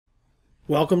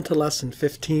Welcome to Lesson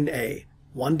 15A,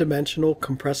 One-Dimensional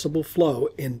Compressible Flow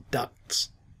in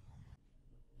Ducts.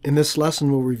 In this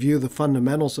lesson we'll review the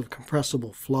fundamentals of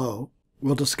compressible flow.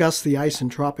 We'll discuss the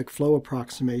isentropic flow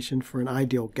approximation for an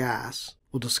ideal gas.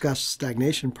 We'll discuss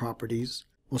stagnation properties.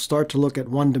 We'll start to look at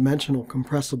one-dimensional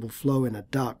compressible flow in a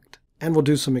duct. And we'll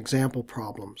do some example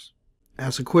problems.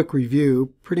 As a quick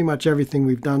review, pretty much everything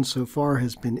we've done so far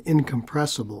has been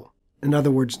incompressible. In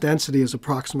other words, density is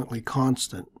approximately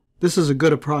constant. This is a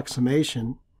good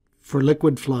approximation for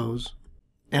liquid flows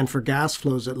and for gas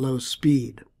flows at low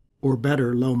speed, or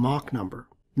better, low Mach number.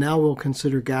 Now we'll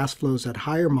consider gas flows at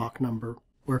higher Mach number,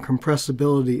 where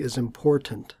compressibility is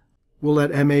important. We'll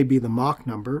let ma be the Mach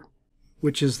number,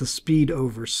 which is the speed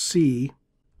over c,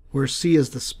 where c is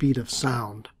the speed of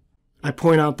sound. I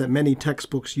point out that many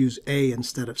textbooks use a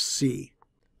instead of c.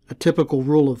 A typical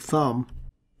rule of thumb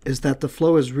is that the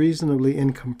flow is reasonably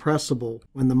incompressible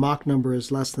when the Mach number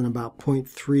is less than about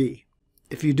 0.3.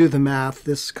 If you do the math,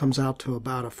 this comes out to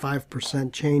about a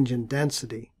 5% change in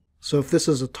density. So if this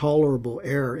is a tolerable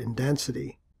error in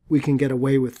density, we can get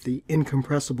away with the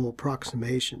incompressible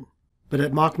approximation. But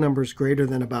at Mach numbers greater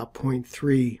than about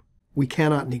 0.3, we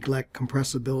cannot neglect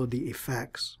compressibility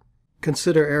effects.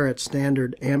 Consider air at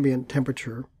standard ambient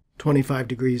temperature, 25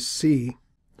 degrees C.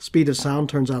 Speed of sound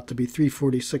turns out to be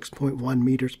 346.1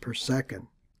 meters per second.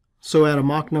 So at a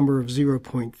Mach number of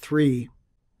 0.3,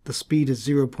 the speed is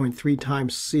 0.3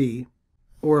 times c,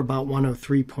 or about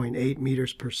 103.8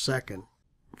 meters per second.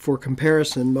 For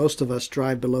comparison, most of us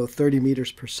drive below 30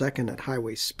 meters per second at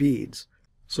highway speeds,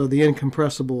 so the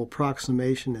incompressible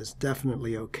approximation is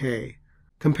definitely okay.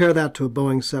 Compare that to a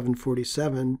Boeing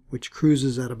 747, which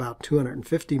cruises at about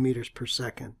 250 meters per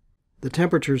second. The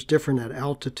temperature is different at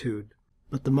altitude,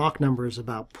 but the Mach number is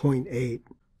about 0.8.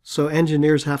 So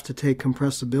engineers have to take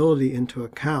compressibility into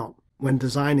account when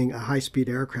designing a high-speed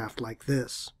aircraft like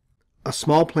this. A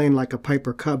small plane like a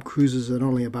Piper Cub cruises at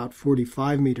only about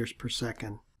 45 meters per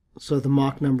second, so the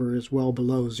Mach number is well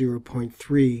below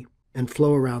 0.3, and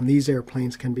flow around these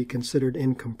airplanes can be considered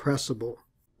incompressible.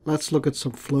 Let's look at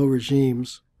some flow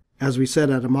regimes. As we said,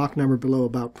 at a Mach number below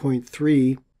about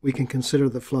 0.3, we can consider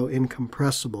the flow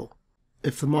incompressible.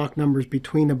 If the Mach number is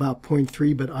between about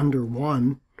 0.3 but under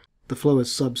 1, the flow is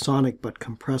subsonic but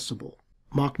compressible.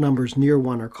 Mach numbers near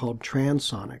 1 are called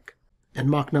transonic,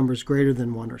 and Mach numbers greater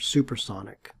than 1 are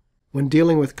supersonic. When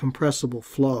dealing with compressible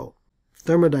flow,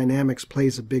 thermodynamics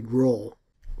plays a big role.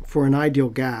 For an ideal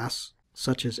gas,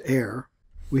 such as air,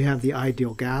 we have the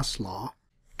ideal gas law.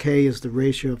 K is the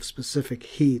ratio of specific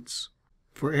heats.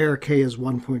 For air, K is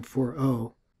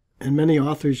 1.40, and many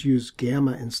authors use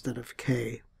gamma instead of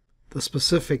K. The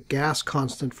specific gas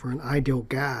constant for an ideal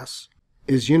gas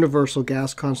is universal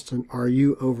gas constant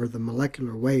Ru over the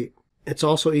molecular weight. It's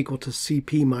also equal to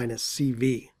Cp minus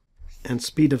Cv. And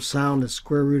speed of sound is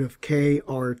square root of K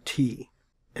RT.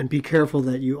 And be careful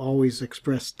that you always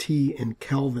express T in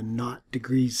Kelvin, not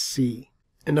degrees C.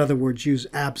 In other words, use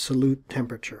absolute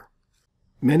temperature.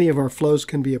 Many of our flows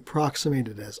can be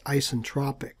approximated as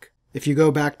isentropic. If you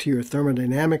go back to your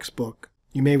thermodynamics book,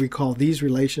 you may recall these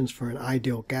relations for an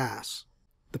ideal gas: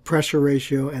 the pressure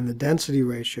ratio and the density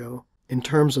ratio in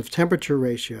terms of temperature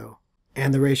ratio,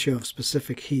 and the ratio of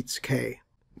specific heats K.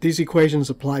 These equations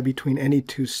apply between any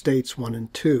two states 1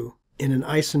 and 2 in an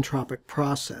isentropic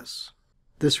process.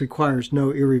 This requires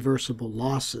no irreversible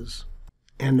losses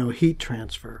and no heat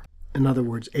transfer, in other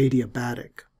words,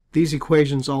 adiabatic. These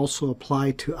equations also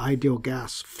apply to ideal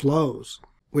gas flows,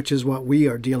 which is what we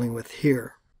are dealing with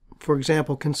here. For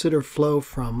example, consider flow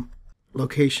from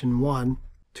location 1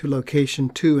 to location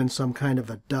 2 in some kind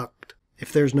of a duct.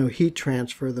 If there's no heat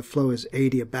transfer, the flow is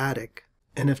adiabatic,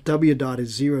 and if W dot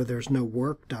is 0, there's no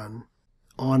work done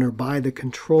on or by the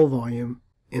control volume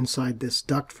inside this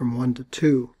duct from 1 to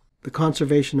 2. The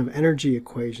conservation of energy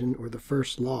equation, or the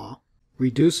first law,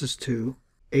 reduces to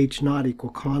H naught equal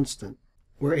constant,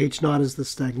 where H naught is the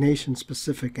stagnation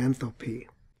specific enthalpy.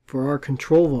 For our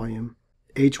control volume,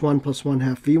 H1 plus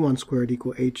 1/2 V1 squared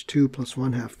equal H2 plus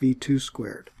 1/2 V2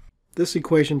 squared. This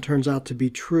equation turns out to be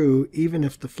true even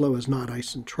if the flow is not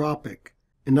isentropic.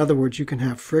 In other words, you can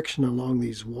have friction along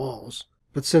these walls,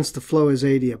 but since the flow is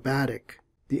adiabatic,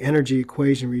 the energy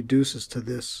equation reduces to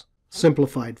this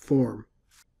simplified form.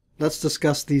 Let's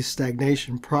discuss these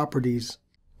stagnation properties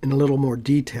in a little more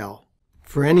detail.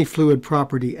 For any fluid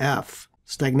property F,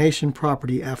 stagnation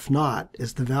property F naught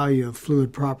is the value of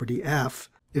fluid property F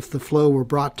if the flow were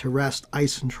brought to rest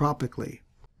isentropically.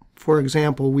 For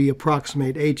example, we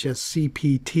approximate H as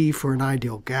CPT for an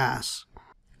ideal gas.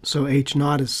 So H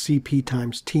naught is Cp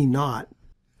times T naught,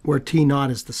 where T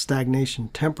naught is the stagnation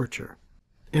temperature.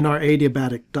 In our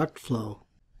adiabatic duct flow,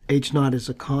 H naught is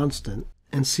a constant,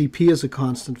 and Cp is a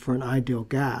constant for an ideal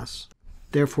gas.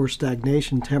 Therefore,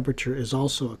 stagnation temperature is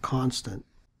also a constant.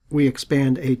 We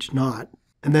expand H naught,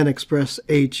 and then express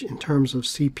H in terms of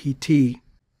Cpt,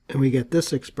 and we get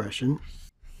this expression.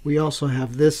 We also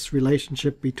have this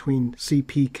relationship between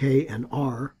Cpk and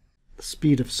R, the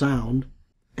speed of sound,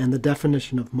 and the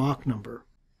definition of Mach number.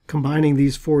 Combining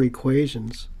these four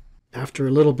equations, after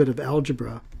a little bit of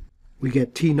algebra, we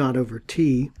get T naught over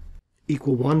T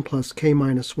equal 1 plus K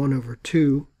minus 1 over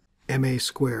 2 ma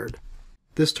squared.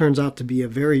 This turns out to be a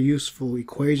very useful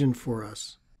equation for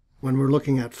us when we're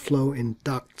looking at flow in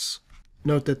ducts.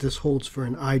 Note that this holds for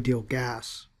an ideal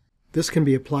gas. This can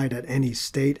be applied at any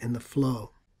state in the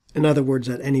flow. In other words,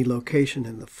 at any location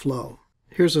in the flow.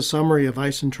 Here's a summary of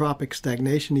isentropic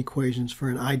stagnation equations for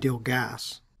an ideal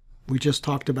gas. We just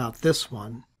talked about this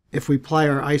one. If we apply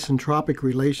our isentropic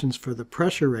relations for the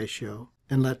pressure ratio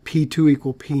and let P2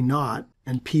 equal P naught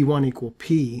and P1 equal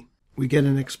P, we get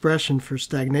an expression for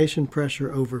stagnation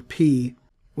pressure over P,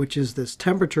 which is this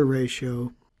temperature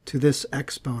ratio to this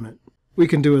exponent. We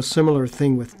can do a similar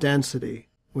thing with density,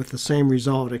 with the same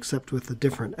result except with a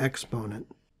different exponent.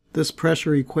 This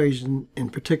pressure equation in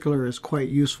particular is quite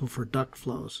useful for duct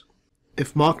flows.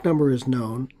 If Mach number is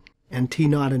known, and T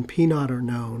naught and P naught are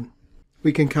known,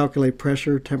 we can calculate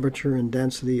pressure, temperature, and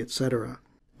density, etc.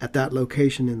 at that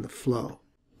location in the flow.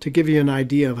 To give you an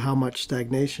idea of how much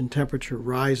stagnation temperature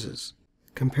rises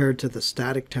compared to the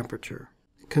static temperature,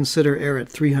 consider air at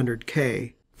 300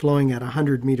 K flowing at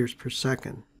 100 meters per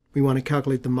second. We want to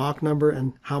calculate the Mach number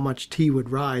and how much T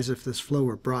would rise if this flow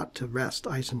were brought to rest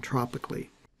isentropically.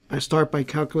 I start by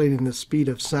calculating the speed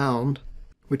of sound,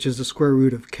 which is the square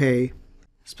root of K,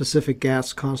 specific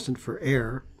gas constant for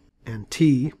air, and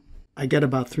T. I get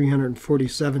about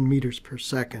 347 meters per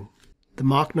second. The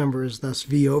Mach number is thus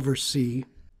V over C,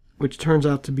 which turns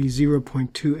out to be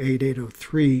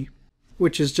 0.28803,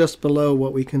 which is just below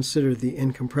what we consider the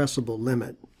incompressible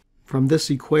limit. From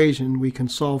this equation, we can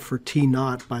solve for T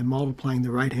naught by multiplying the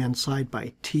right-hand side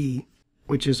by T,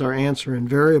 which is our answer in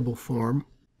variable form,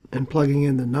 and plugging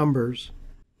in the numbers,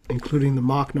 including the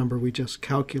Mach number we just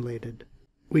calculated.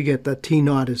 We get that T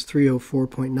naught is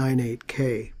 304.98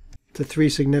 K. To three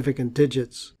significant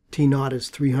digits, T naught is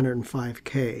 305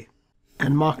 K,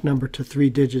 and Mach number to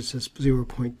three digits is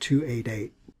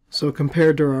 0.288. So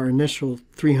compared to our initial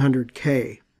 300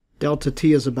 K, delta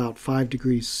T is about 5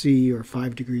 degrees C or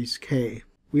 5 degrees K.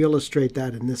 We illustrate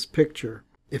that in this picture.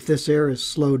 If this air is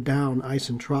slowed down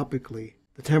isentropically,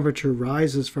 the temperature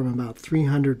rises from about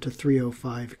 300 to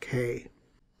 305 K.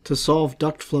 To solve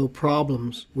duct flow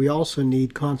problems, we also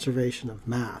need conservation of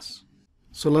mass.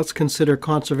 So let's consider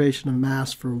conservation of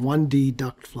mass for 1D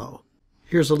duct flow.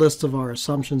 Here's a list of our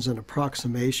assumptions and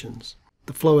approximations.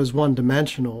 The flow is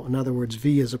one-dimensional, in other words,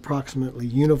 V is approximately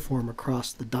uniform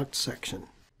across the duct section.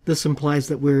 This implies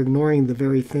that we're ignoring the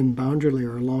very thin boundary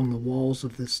layer along the walls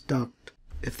of this duct.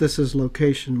 If this is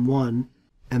location 1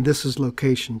 and this is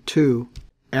location 2,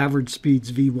 average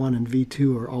speeds V1 and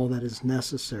V2 are all that is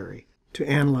necessary to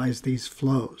analyze these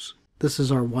flows. This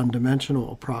is our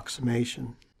one-dimensional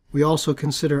approximation. We also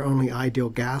consider only ideal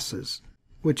gases,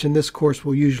 which in this course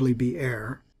will usually be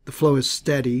air. The flow is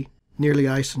steady, nearly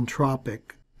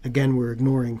isentropic. Again, we're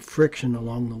ignoring friction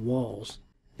along the walls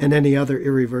and any other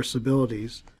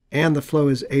irreversibilities. And the flow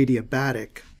is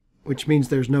adiabatic, which means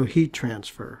there's no heat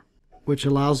transfer, which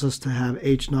allows us to have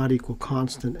H naught equal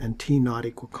constant and T naught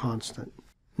equal constant.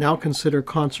 Now consider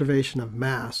conservation of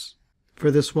mass.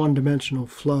 For this one-dimensional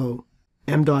flow,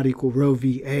 m dot equal rho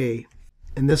VA,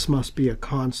 and this must be a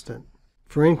constant.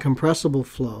 For incompressible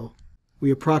flow, we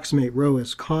approximate rho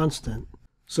as constant,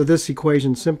 so this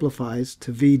equation simplifies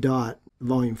to V dot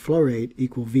volume flow rate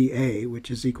equal VA,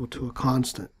 which is equal to a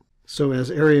constant. So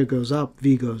as area goes up,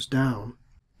 V goes down,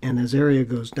 and as area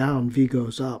goes down, V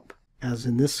goes up, as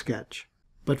in this sketch.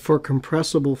 But for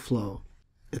compressible flow,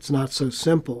 it's not so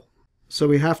simple, so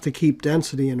we have to keep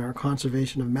density in our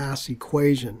conservation of mass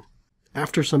equation.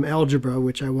 After some algebra,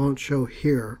 which I won't show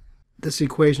here, this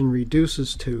equation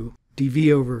reduces to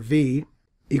dV over V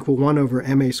equal 1 over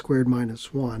ma squared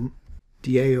minus 1,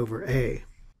 dA over A.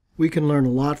 We can learn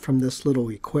a lot from this little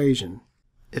equation.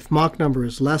 If Mach number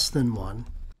is less than 1,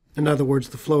 in other words,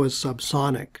 the flow is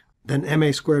subsonic, then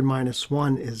ma squared minus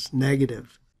 1 is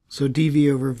negative. So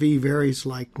dV over V varies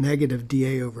like negative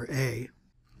dA over A.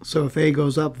 So if A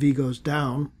goes up, V goes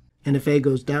down, and if A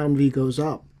goes down, V goes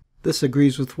up. This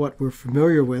agrees with what we're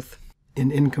familiar with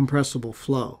in incompressible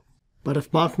flow. But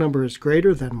if Mach number is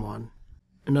greater than 1,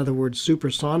 in other words,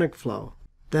 supersonic flow,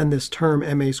 then this term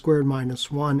ma squared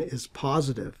minus 1 is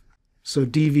positive. So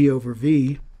dV over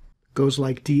V goes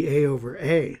like dA over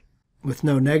A. with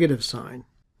no negative sign.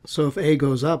 So if A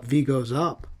goes up, V goes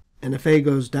up. And if A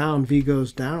goes down, V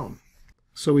goes down.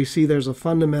 So we see there's a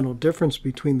fundamental difference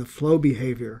between the flow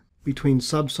behavior between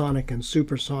subsonic and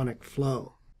supersonic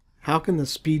flow. How can the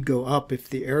speed go up if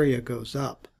the area goes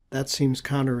up? That seems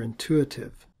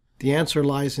counterintuitive. The answer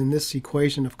lies in this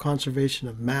equation of conservation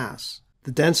of mass.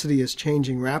 The density is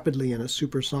changing rapidly in a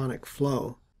supersonic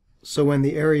flow. So when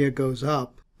the area goes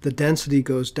up, the density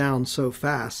goes down so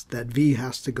fast that V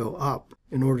has to go up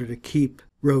in order to keep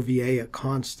rho VA a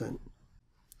constant.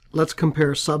 Let's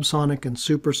compare subsonic and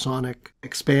supersonic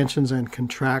expansions and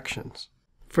contractions.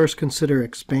 First, consider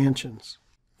expansions.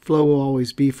 Flow will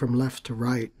always be from left to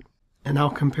right. And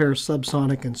I'll compare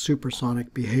subsonic and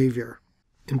supersonic behavior.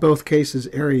 In both cases,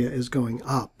 area is going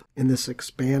up in this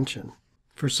expansion.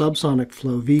 For subsonic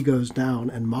flow, V goes down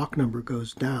and Mach number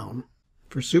goes down.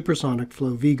 For supersonic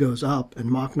flow, V goes up and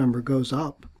Mach number goes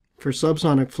up. For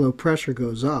subsonic flow, pressure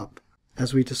goes up,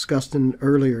 as we discussed in an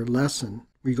earlier lesson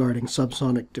regarding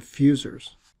subsonic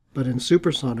diffusers. But in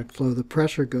supersonic flow, the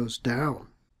pressure goes down.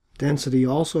 Density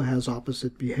also has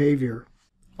opposite behavior.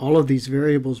 All of these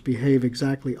variables behave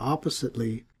exactly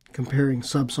oppositely, comparing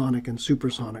subsonic and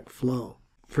supersonic flow.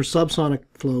 For subsonic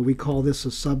flow, we call this a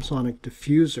subsonic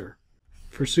diffuser.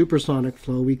 For supersonic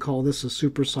flow, we call this a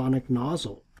supersonic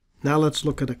nozzle. Now let's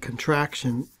look at a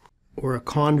contraction or a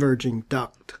converging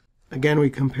duct. Again, we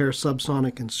compare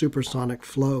subsonic and supersonic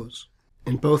flows.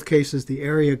 In both cases, the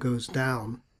area goes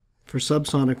down. For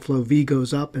subsonic flow, V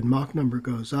goes up and Mach number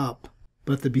goes up,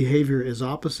 but the behavior is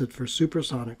opposite for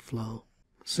supersonic flow.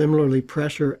 Similarly,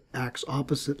 pressure acts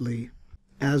oppositely,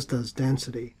 as does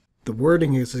density. The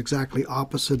wording is exactly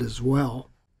opposite as well.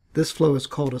 This flow is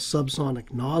called a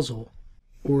subsonic nozzle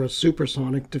or a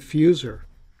supersonic diffuser.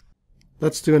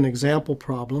 Let's do an example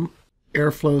problem.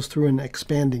 Air flows through an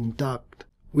expanding duct.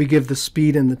 We give the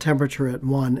speed and the temperature at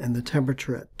 1 and the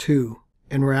temperature at 2,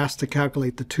 and we're asked to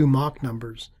calculate the two Mach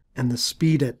numbers and the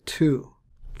speed at 2.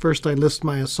 First, I list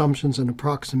my assumptions and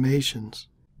approximations.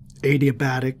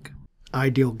 Adiabatic,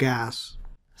 ideal gas,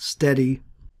 steady,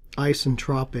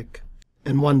 isentropic,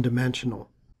 and one-dimensional.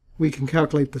 We can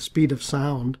calculate the speed of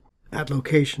sound at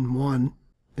location 1.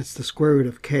 It's the square root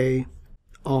of k,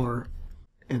 r,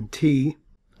 and t.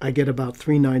 I get about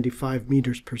 395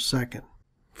 meters per second.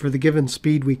 For the given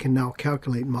speed, we can now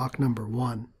calculate Mach number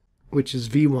 1, which is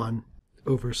v1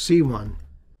 over c1,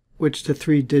 which to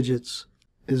 3 digits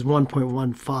is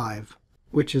 1.15,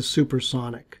 which is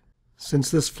supersonic.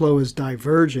 Since this flow is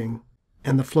diverging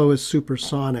and the flow is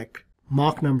supersonic,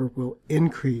 Mach number will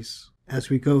increase as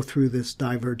we go through this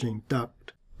diverging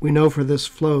duct. We know for this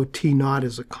flow T0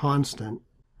 is a constant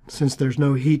since there's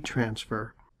no heat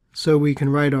transfer, so we can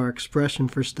write our expression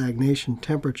for stagnation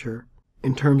temperature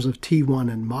in terms of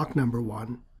T1 and Mach number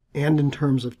 1, and in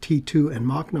terms of T2 and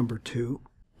Mach number 2.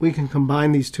 We can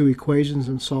combine these two equations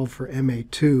and solve for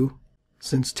MA2,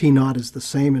 since T0 is the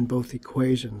same in both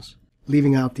equations.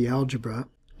 Leaving out the algebra,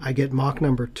 I get Mach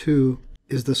number 2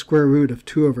 is the square root of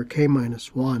 2 over k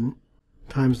minus 1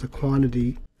 times the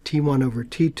quantity T1 over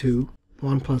T2,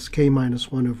 1 plus k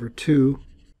minus 1 over 2,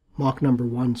 Mach number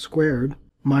 1 squared,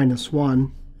 minus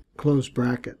 1, close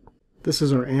bracket. This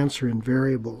is our answer in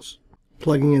variables.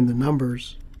 Plugging in the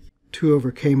numbers, 2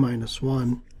 over k minus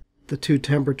 1, the two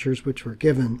temperatures which were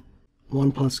given,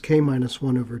 1 plus k minus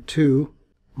 1 over 2,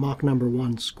 Mach number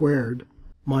 1 squared,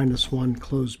 minus 1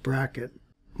 close bracket.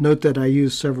 Note that I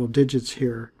use several digits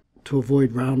here to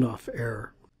avoid round-off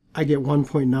error. I get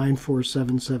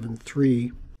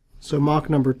 1.94773, so Mach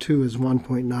number 2 is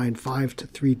 1.95 to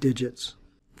 3 digits.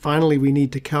 Finally, we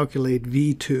need to calculate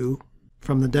V2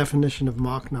 from the definition of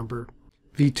Mach number.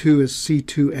 V2 is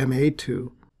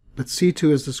C2MA2, but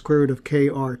C2 is the square root of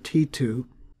KRT2,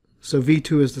 so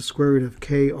V2 is the square root of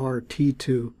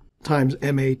KRT2 times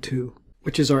MA2,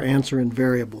 which is our answer in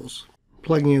variables.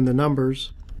 Plugging in the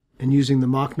numbers and using the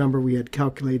Mach number we had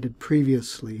calculated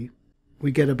previously,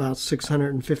 we get about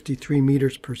 653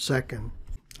 meters per second.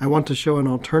 I want to show an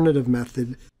alternative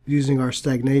method using our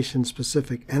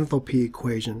stagnation-specific enthalpy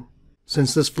equation.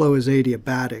 Since this flow is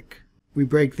adiabatic, we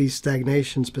break these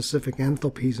stagnation-specific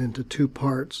enthalpies into two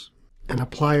parts and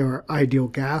apply our ideal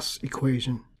gas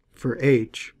equation for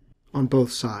H on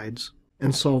both sides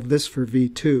and solve this for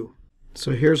V2.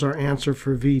 So here's our answer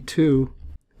for V2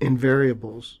 in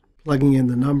variables. Plugging in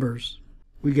the numbers,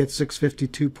 we get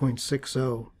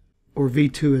 652.60, or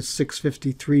V2 is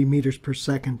 653 meters per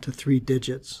second to 3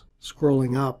 digits.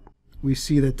 Scrolling up, we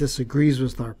see that this agrees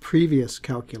with our previous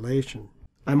calculation.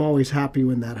 I'm always happy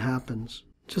when that happens.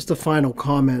 Just a final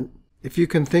comment, if you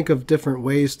can think of different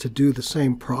ways to do the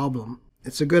same problem,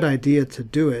 it's a good idea to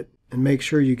do it and make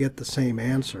sure you get the same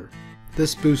answer.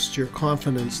 This boosts your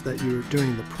confidence that you are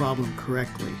doing the problem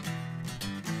correctly.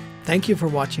 Thank you for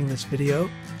watching this video.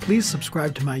 Please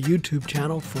subscribe to my YouTube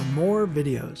channel for more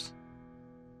videos.